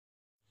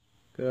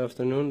Good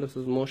afternoon, this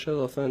is Moshe,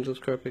 Los Angeles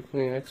Carpet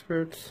Cleaning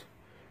Experts.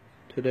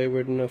 Today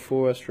we're doing a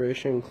full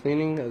restoration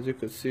cleaning. As you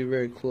can see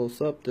very close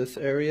up, this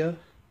area.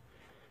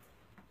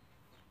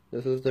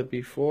 This is the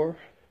before.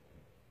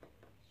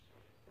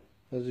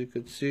 As you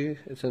can see,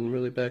 it's in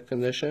really bad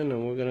condition,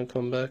 and we're going to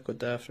come back with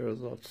the after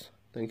results.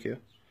 Thank you.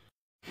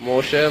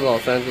 Moshe,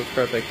 Los Angeles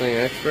Carpet Cleaning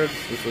Experts.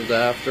 This is the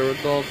after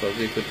results. As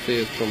you can see,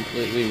 it's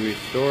completely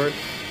restored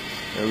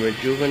and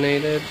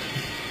rejuvenated.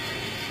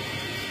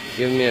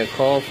 Give me a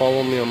call,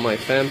 follow me on my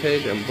fan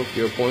page, and book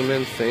your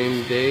appointment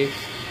same day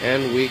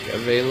and week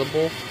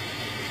available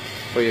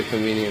for your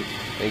convenience.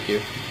 Thank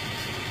you.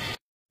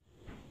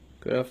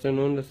 Good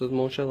afternoon, this is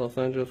Moshe, Los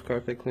Angeles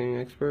Carpet Cleaning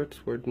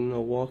Experts. We're doing a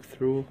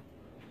walkthrough.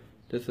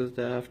 This is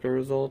the after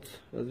results.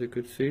 As you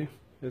could see,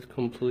 it's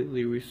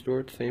completely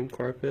restored, same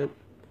carpet.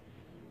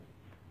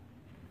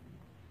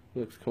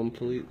 Looks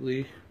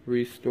completely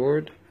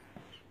restored.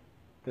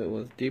 It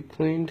was deep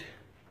cleaned.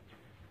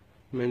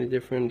 Many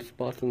different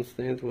spots and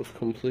stains was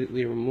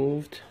completely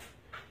removed,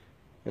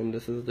 and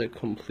this is the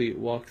complete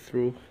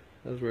walkthrough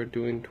as we're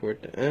doing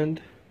toward the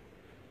end.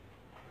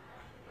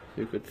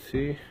 You could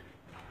see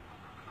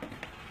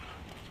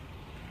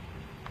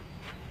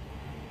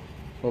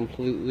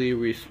completely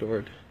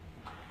restored.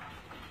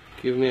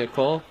 Give me a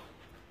call,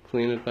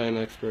 clean it by an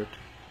expert.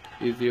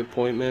 Easy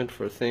appointment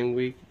for same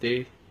week,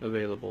 day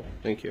available.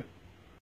 Thank you.